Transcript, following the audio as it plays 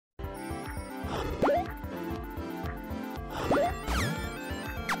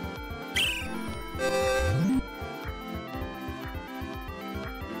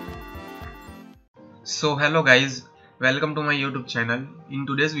So hello guys, welcome to my YouTube channel. In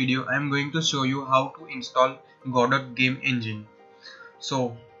today's video I am going to show you how to install Godot game engine.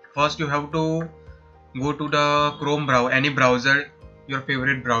 So first you have to go to the Chrome browser, any browser, your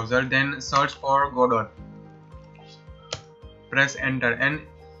favorite browser, then search for Godot. Press enter and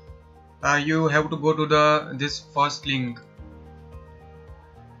you have to go to this first link.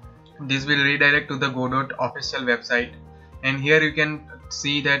 This will redirect to the Godot official website, and here you can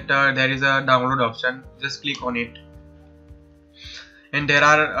see that there is a download option. Just click on it, and there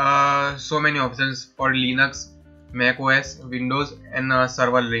are so many options for Linux, macOS, Windows and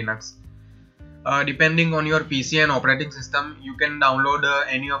server Linux. Depending on your PC and operating system, you can download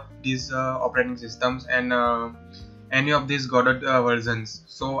any of these operating systems and any of these Godot versions.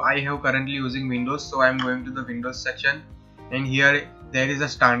 So I have currently using Windows, so I am going to the Windows section, and here there is a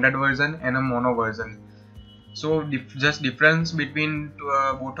standard version and a mono version. So just difference between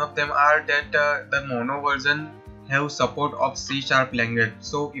both of them are that the mono version have support of C# language.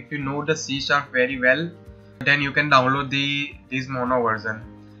 So if you know the C# very well, then you can download this mono version.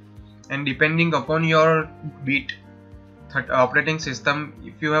 And depending upon your bit operating system,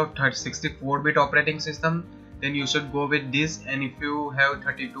 if you have 64-bit operating system, then you should go with this, and if you have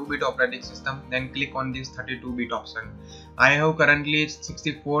 32-bit operating system, then click on this 32-bit option. I have currently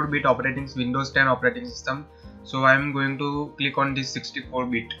 64-bit Windows 10 operating system, so I am going to click on this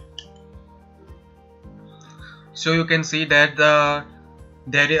 64-bit. So you can see that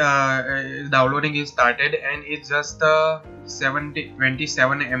downloading is started, and it's just a 27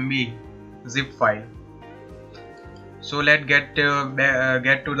 MB zip file. So let's get to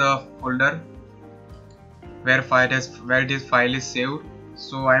the folder where this file is saved.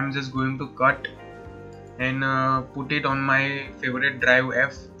 So I am just going to cut and put it on my favorite drive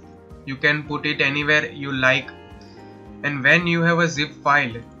F. You can put it anywhere you like, and when you have a zip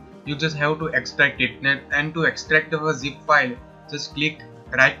file, you just have to extract it. And to extract a zip file, just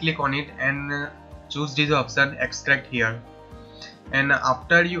right click on it and choose this option, extract here. And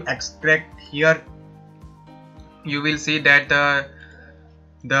after you extract here, you will see that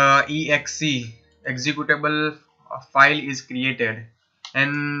the exe executable file is created,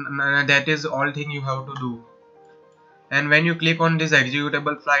 and that is all thing you have to do. And when you click on this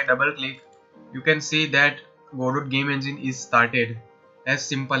executable file, double click, you can see that Godot game engine is started. As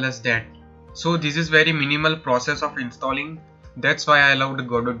simple as that. So this is very minimal process of installing. That's why I love the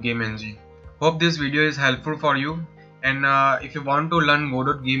Godot game engine. Hope this video is helpful for you, and if you want to learn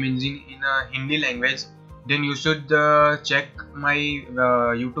Godot game engine in a Hindi language, then you should check my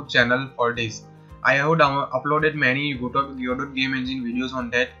YouTube channel for this. I have uploaded many Godot game engine videos on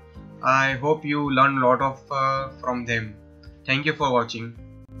that. I hope you learn a lot of from them. Thank you for watching.